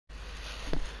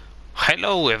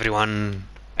Hello everyone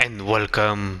and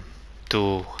welcome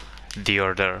to The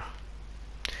Order.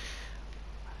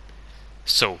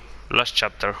 So, last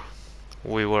chapter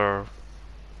we were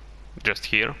just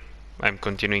here. I'm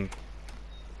continuing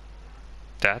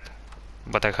that,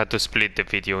 but I had to split the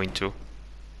video in two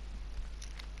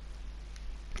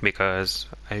because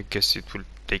I guess it will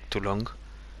take too long.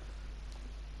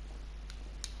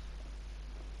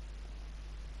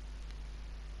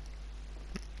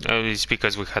 It's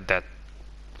because we had that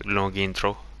long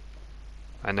intro.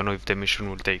 I don't know if the mission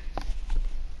will take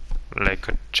like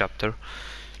a chapter.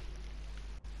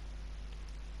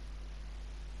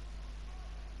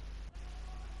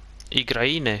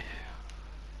 Igraine.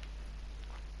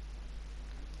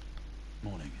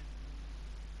 Morning.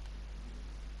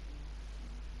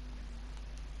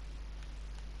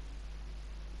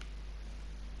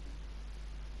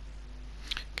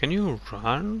 Can you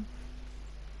run?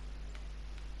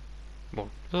 Well,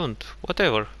 don't.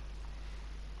 Whatever.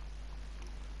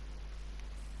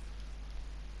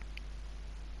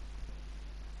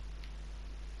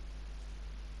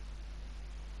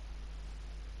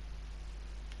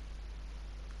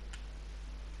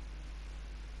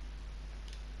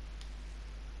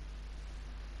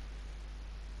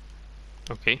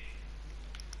 Okay.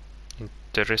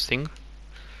 Interesting.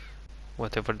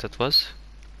 Whatever that was.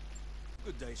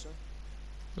 Good day, sir.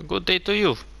 Good day to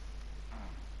you.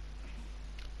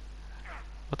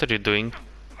 What are you doing?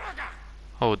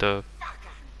 Oh,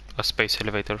 a space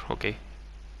elevator. Okay.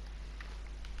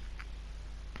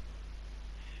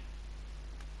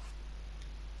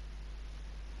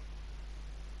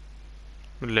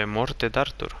 Le morte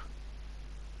d'Arthur.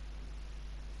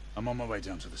 I'm on my way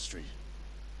down to the street.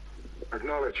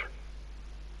 Acknowledge.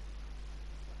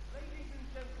 Ladies and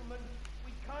gentlemen,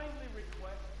 we kindly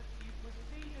request that you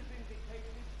proceed as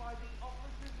indicated by the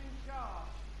officers in charge.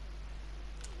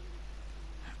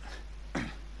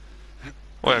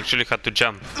 Oh, I actually had to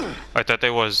jump. I thought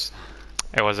I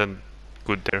wasn't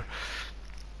good there.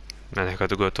 And I had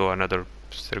to go to another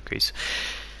staircase.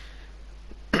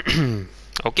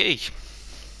 Okay.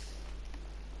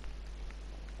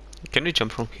 Can we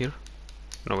jump from here?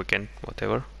 No, we can't.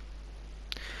 Whatever.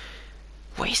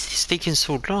 Why is this taking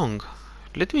so long?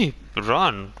 Let me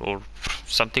run or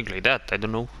something like that. I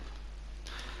don't know.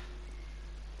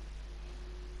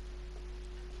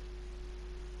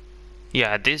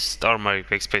 Yeah, these are my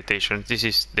expectations. This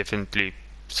is definitely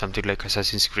something like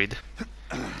Assassin's Creed.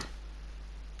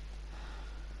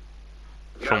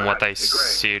 From what I've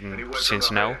seen since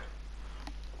now.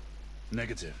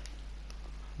 Negative.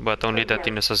 But only that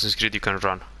in Assassin's Creed you can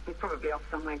run. He's probably off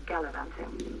somewhere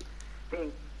gallivanting.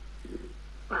 Being,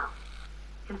 well,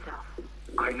 himself.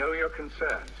 I know your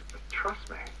concerns, but trust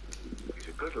me, he's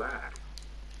a good lad.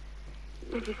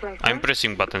 Did you say so? I'm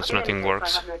pressing buttons, nothing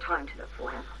works. I have no time to look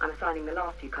for him. I'm assigning the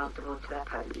last few constables to their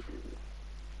posts.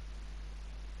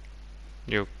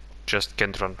 You just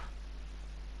can't run.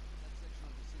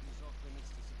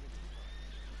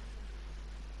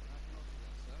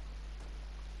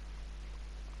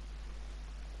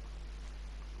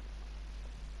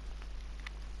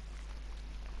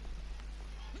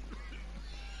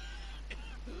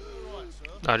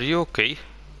 Are you okay?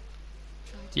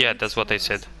 Yeah, that's what I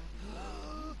said.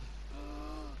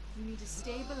 You need to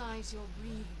stabilize your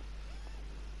breathing.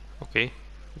 Okay,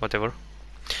 whatever.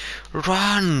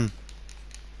 Run!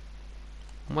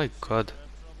 Oh my god.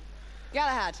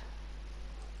 Galahad.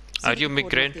 Are you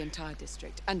migraine? The entire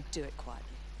district and do it quietly.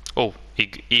 Oh,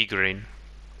 Igraine.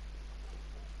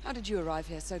 How did you arrive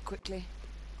here so quickly?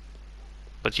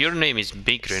 But your name is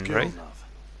Migraine, Skill, right? love.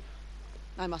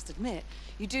 I must admit,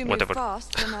 you do move Whatever.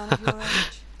 fast for a man of your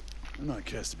age. I'm not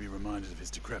cares to be reminded of his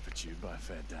decrepitude by a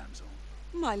fair damsel.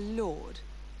 My lord,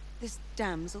 this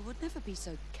damsel would never be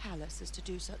so callous as to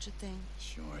do such a thing.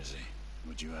 Sure is he.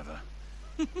 Would you ever?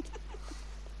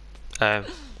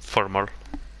 Formal.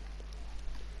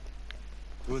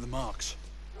 Who are the marks?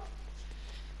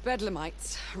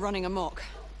 Bedlamites running amok.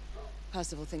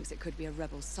 Percival thinks it could be a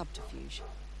rebel subterfuge.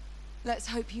 Let's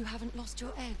hope you haven't lost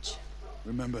your edge.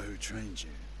 Remember who trained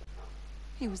you?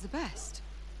 He was the best.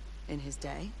 In his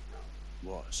day.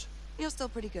 Was. You're still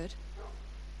pretty good.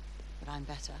 But I'm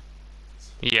better.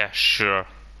 Yeah, sure.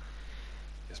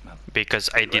 Yes, ma'am. Because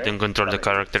I didn't control the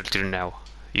character till now.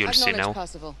 You'll see Acknowledge, now.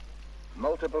 Percival.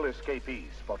 Multiple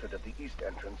escapees spotted at the east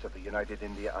entrance of the United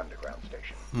India Underground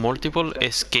Station. Multiple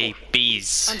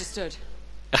escapees. Understood.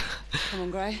 Come on,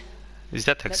 Grey. Is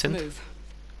that Let's accent? move.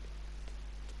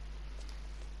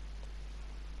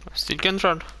 I still can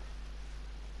run.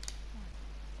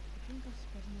 Think of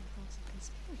spreading reports of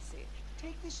conspiracy.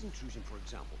 Take this police intrusion, for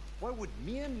example. Why would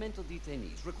mere mental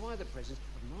detainees require the presence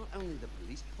of not only the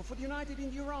police, but for the United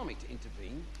India Army to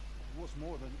intervene? What's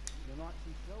more than the Knights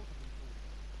themselves have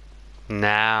been told.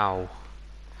 Now.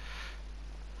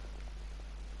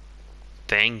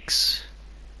 Thanks.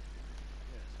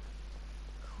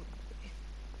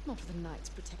 Not with the Knights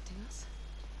protecting us.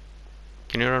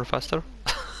 Can you run faster?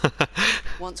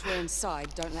 Once we're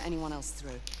inside, don't let anyone else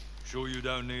through. Sure you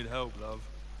don't need help, love?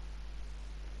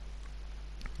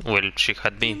 Well, she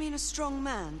had Do you me. mean a strong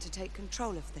man to take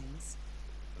control of things?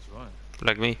 That's right.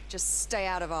 Like me. Just stay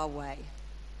out of our way.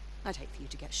 I'd hate for you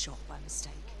to get shot by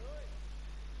mistake.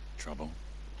 Trouble?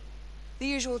 The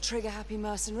usual trigger-happy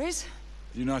mercenaries.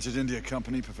 The United India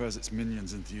Company prefers its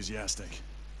minions enthusiastic.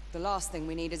 The last thing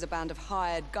we need is a band of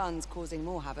hired guns causing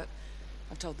more havoc.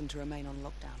 I've told them to remain on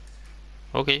lockdown.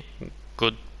 Okay,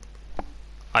 good.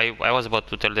 I was about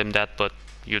to tell them that, but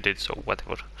you did, so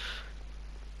whatever.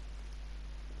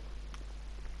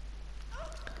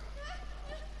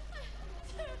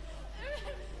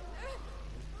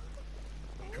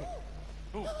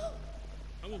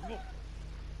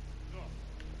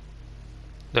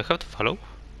 Do I have to follow?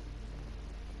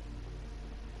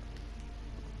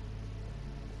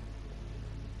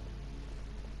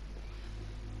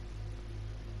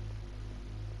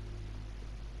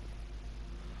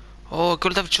 Oh, I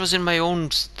could have chosen my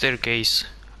own staircase.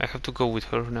 I have to go with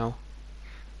her now.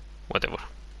 Whatever.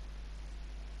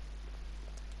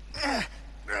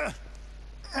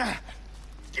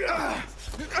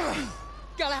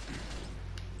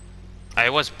 I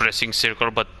was pressing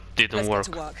circle, but didn't Let's work.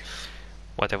 get to work.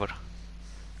 Whatever.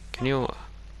 Can you...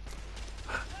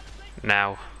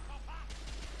 Now.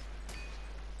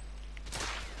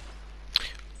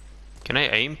 Can I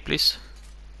aim, please?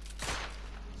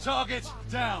 Target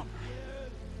down!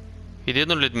 He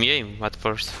didn't let me aim at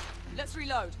first. Let's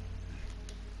reload.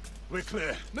 We're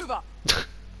clear. Move up.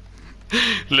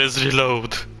 Let's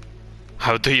reload.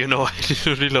 How do you know I need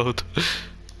to reload?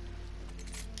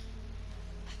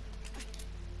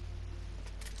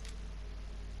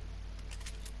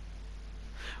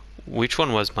 Which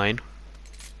one was mine?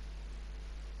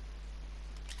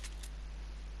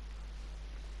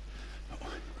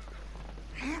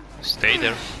 Stay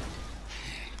there.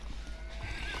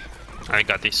 I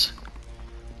got this.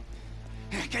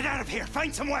 Get out of here!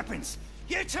 Find some weapons!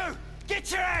 You two!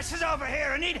 Get your asses over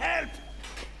here! I need help!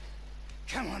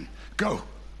 Come on. Go!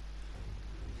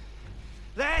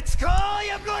 Let's go,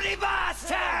 you bloody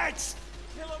bastards!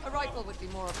 A rifle would be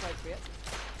more appropriate.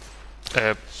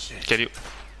 Can you...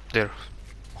 There.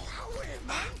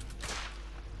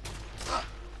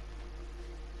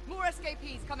 More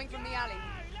escapees coming from the alley.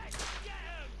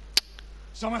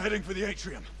 Some are heading for the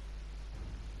atrium.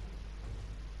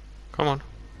 Come on.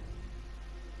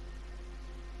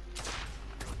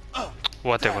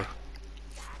 Whatever.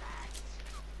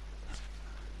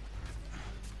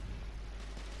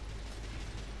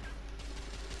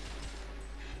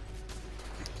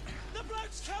 The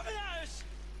bloke's coming at us!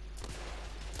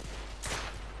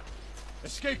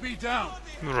 Escapee down!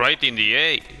 Right in the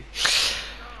A.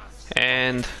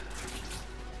 And...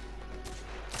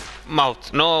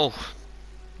 Mouth. No!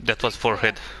 That was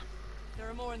forehead. There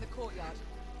are more in the courtyard.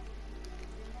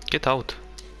 Get out.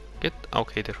 Get...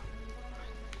 Okay, there.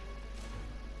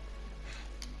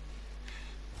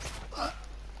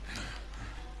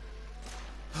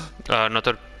 Not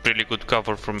a really good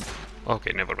cover from...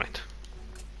 Okay, never mind.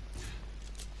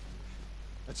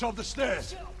 It's up the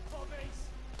stairs!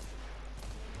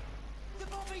 The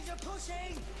bobbies are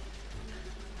pushing!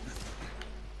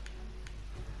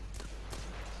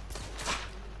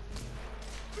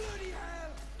 Bloody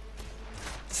hell!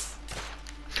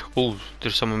 Oh,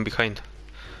 there's someone behind.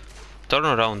 Turn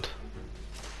around.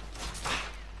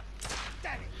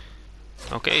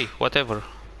 Okay, whatever.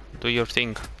 Do your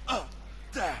thing.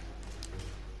 There!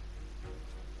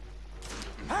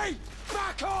 Hey!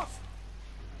 Back off!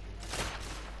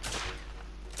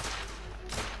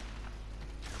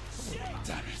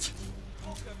 Damn it.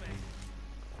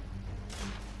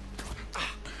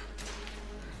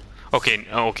 Okay,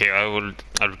 okay, I'll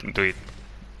do it.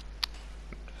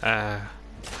 I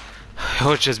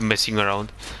was just messing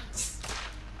around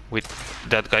with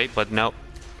that guy, but now,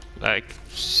 like,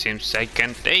 seems I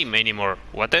can't aim anymore.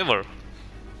 Whatever.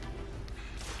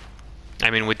 I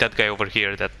mean, with that guy over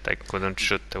here that I couldn't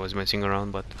shoot, I was messing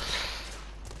around, but...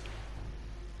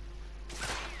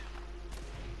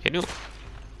 Can you...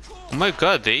 Oh my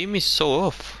god, the aim is so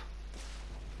off.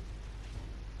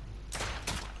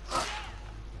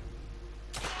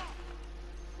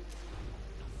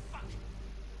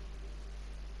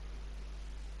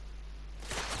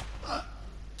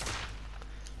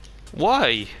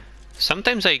 Why?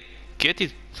 Sometimes I get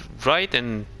it right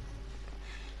and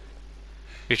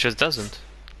it just doesn't.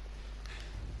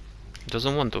 It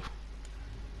doesn't want to.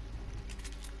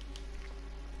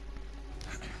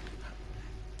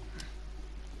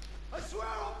 I swear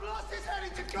I'll blast his head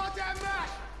into goddamn mash!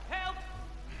 Help!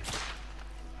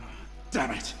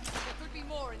 Damn it! There could be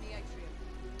more in the atrium.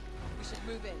 We should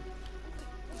move in.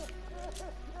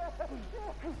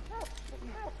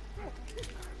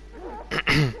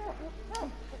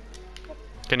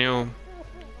 Can you...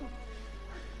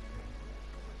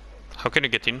 How can you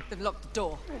get in? They've locked the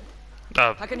door.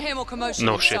 Uh, I can hear more commotion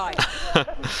no shit. inside.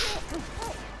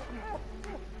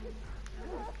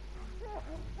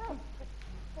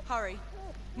 Hurry.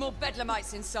 More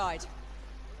bedlamites inside.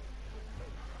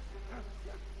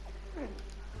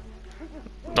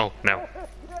 No, no.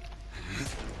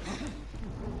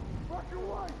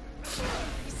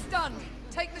 He's stunned.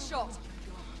 Take the shot.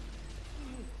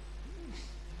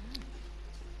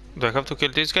 Do I have to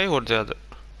kill this guy or the other?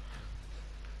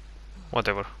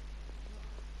 Whatever.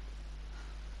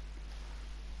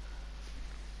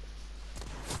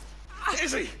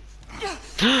 Izzy!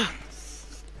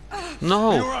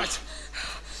 No! You alright?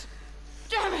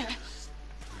 Damn it!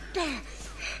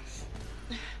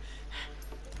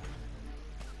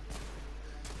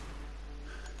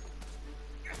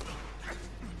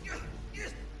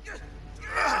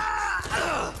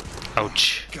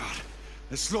 Ouch. God,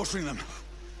 they're slaughtering them.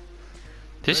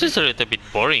 This is a little bit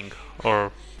boring,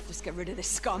 or Just get rid of this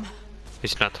scum.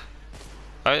 it's not.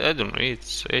 I don't know, it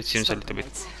seems a little bit.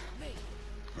 Mates.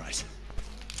 Right.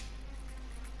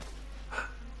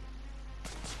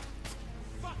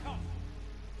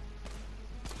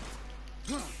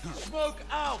 Smoke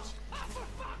out!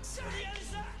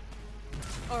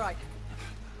 All right.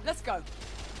 Let's go.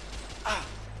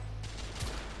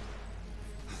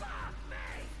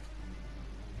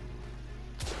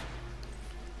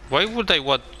 Why would I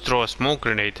want to throw a smoke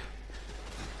grenade?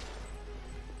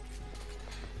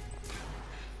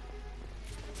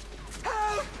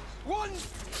 One!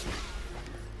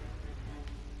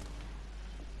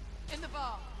 In the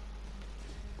bar.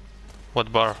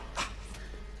 What bar?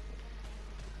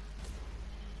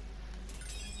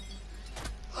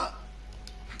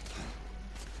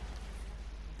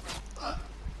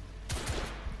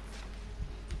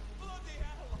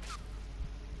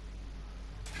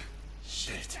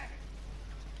 Shit.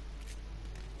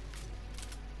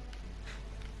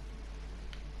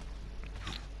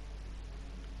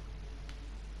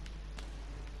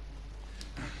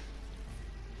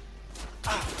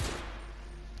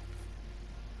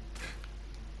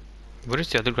 Where is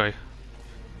the other guy?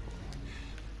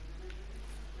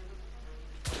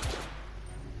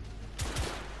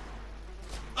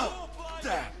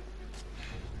 Damn.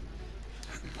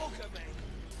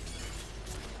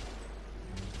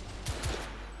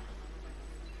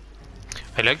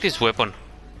 I like this weapon.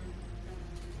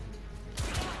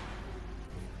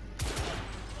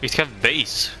 It has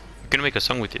bass. You can make a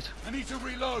song with it. I need to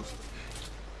reload.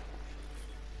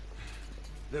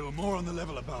 There were more on the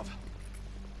level above.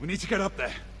 We need to get up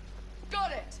there.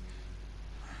 Got it.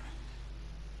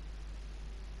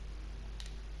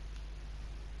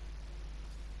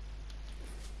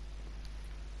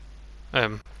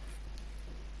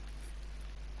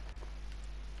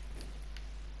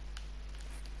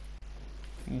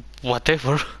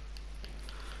 Whatever.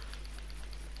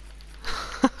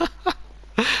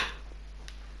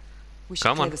 We should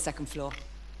Come clear on. the second floor.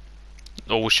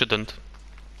 Oh, we shouldn't.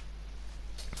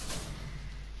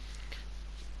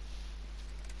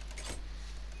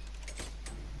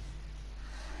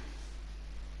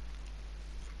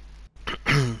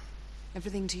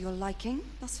 Everything to your liking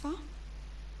thus far?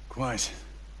 Quite.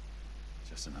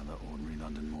 Just another ordinary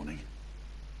London morning.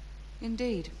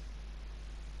 Indeed.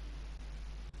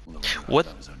 Although I realize What?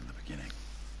 that was only the beginning.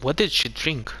 What did she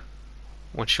drink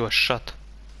when she was shot?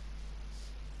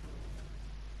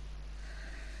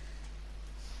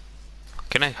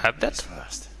 Can I have that? That's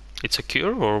first. It's a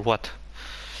cure or what?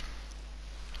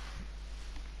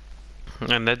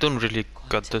 And I don't really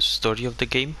got the story of the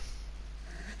game.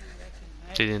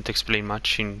 They didn't explain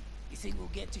much in You think we'll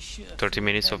get to shoot 30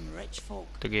 minutes of them rich folk,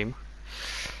 the game.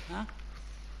 huh?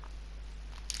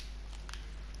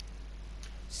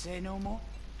 Say no more.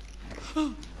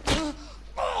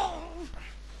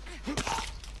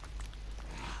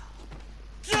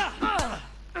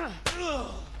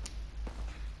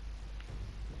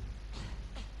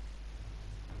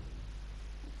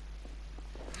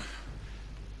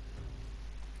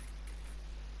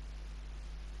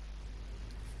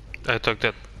 I thought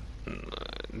that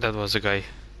that was the guy.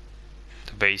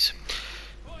 The base.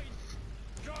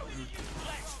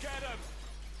 Let's get him!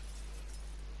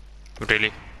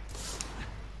 Really?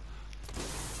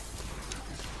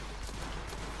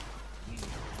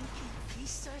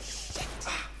 Piece of shit.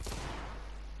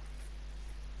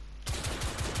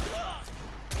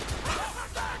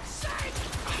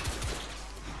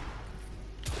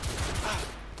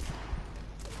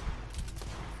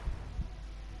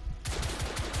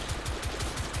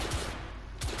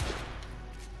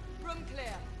 Room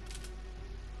clear.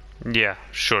 Yeah,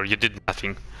 sure, you did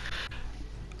nothing.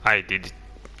 I did it.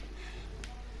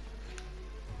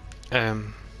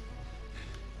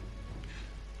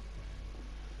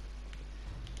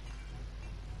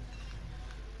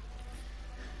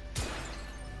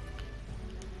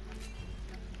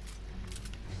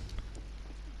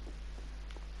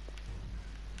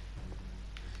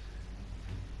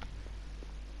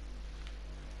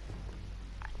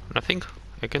 Nothing?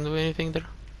 I can do anything there?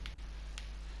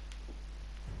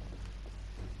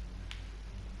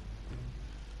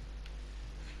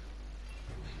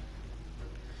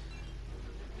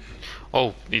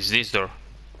 Oh, it's this door.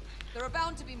 There are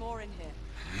bound to be more in here.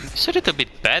 It's a little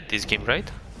bit bad, this game, right?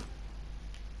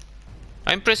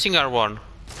 I'm pressing R1.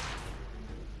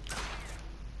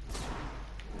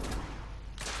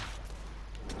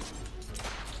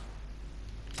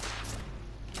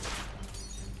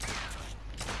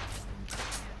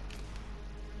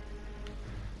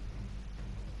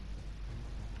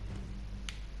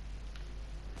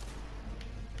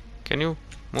 Can you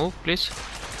move, please?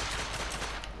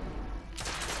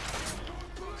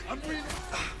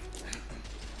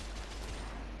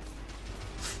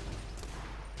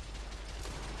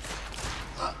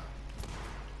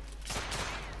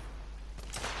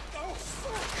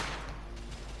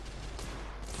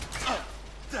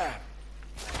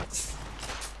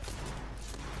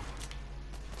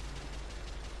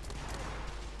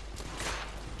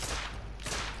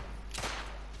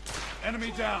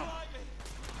 Enemy down.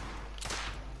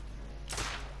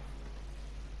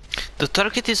 The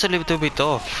target is a little bit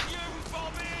off.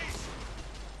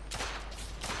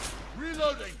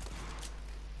 Reloading.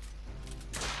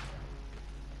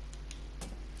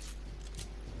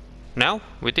 Now?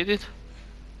 We did it?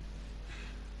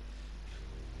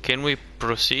 Can we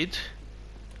proceed?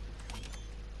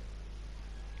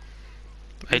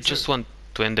 I just want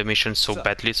to end the mission so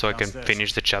badly so I can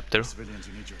finish the chapter. Civilians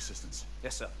who need your assistance.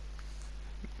 Yes, sir.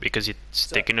 Because it's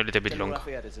taking a little bit long.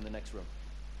 Lafayette is in the next room.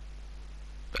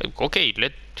 Okay,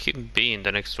 let him be in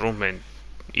the next room and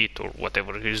eat or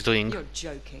whatever he's doing. You're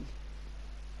joking.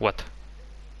 What?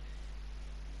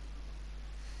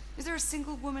 Is there a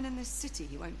single woman in this city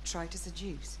you won't try to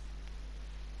seduce?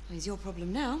 Is your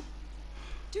problem now?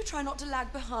 Do try not to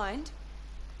lag behind.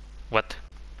 What?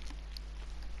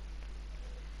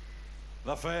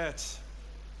 Lafayette.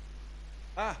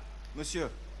 Ah, monsieur.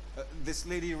 This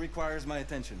lady requires my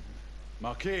attention.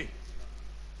 Marquis.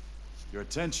 Your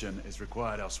attention is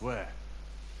required elsewhere.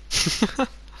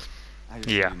 I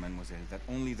assure you, mademoiselle, that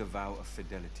only the vow of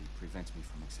fidelity prevents me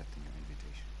from accepting your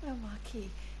invitation. Oh, Marquis,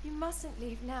 you mustn't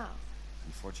leave now.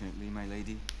 Unfortunately, my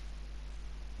lady,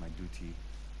 my duty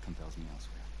compels me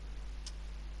elsewhere.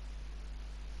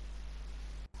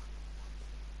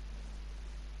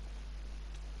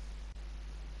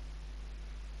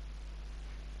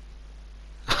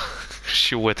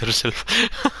 She wet herself.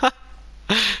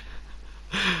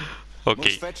 Okay.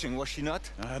 Most fetching, was she not?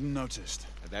 I hadn't noticed.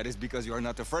 That is because you are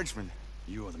not a Frenchman.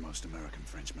 You are the most American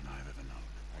Frenchman I have ever known.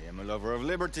 I am a lover of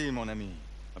liberty, mon ami.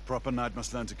 A proper knight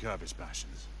must learn to curb his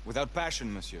passions. Without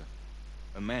passion, monsieur,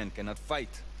 a man cannot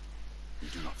fight. You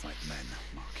do not fight men,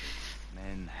 Marquis.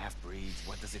 Men, half-breeds,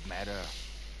 what does it matter?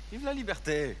 Vive la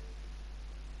liberté!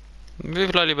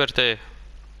 Vive la liberté.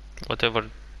 Whatever.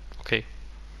 Okay.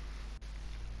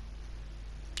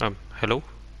 Hello?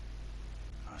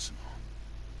 Arsenal.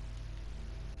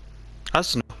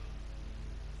 Arsenal.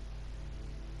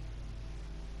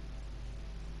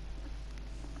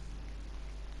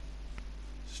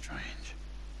 Strange.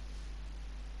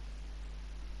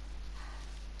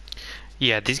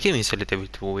 Yeah, this game is a little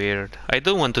bit weird. I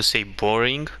don't want to say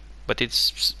boring, but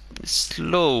it's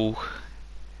slow.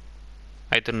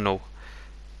 I don't know.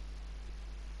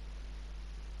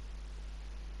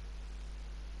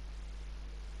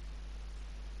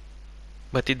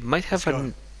 But it might have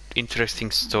an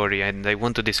interesting story and I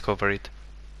want to discover it.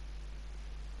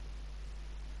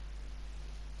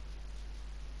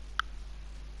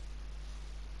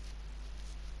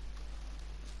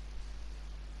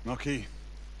 Marquis,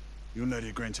 you and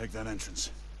Lady Grain take that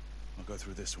entrance. I'll go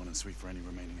through this one and sweep for any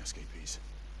remaining escapees.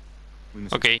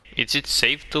 Okay, is it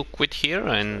safe to quit here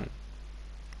and...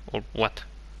 or what?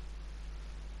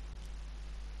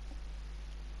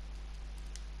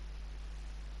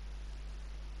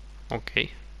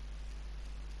 Okay.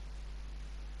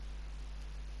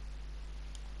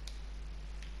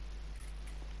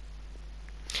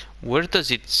 Where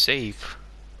does it save?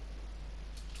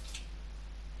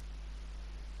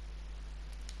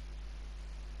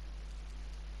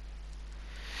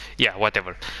 Yeah,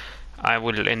 whatever. I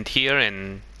will end here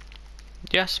and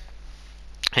yes,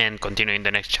 and continue in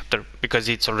the next chapter because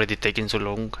it's already taking so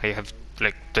long. I have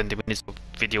like 20 minutes of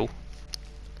video.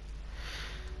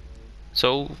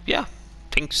 So yeah,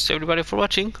 thanks everybody for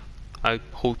watching. I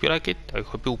hope you like it. I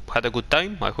hope you had a good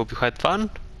time. I hope you had fun.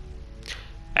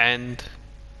 And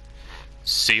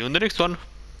see you in the next one.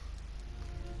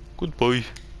 Goodbye.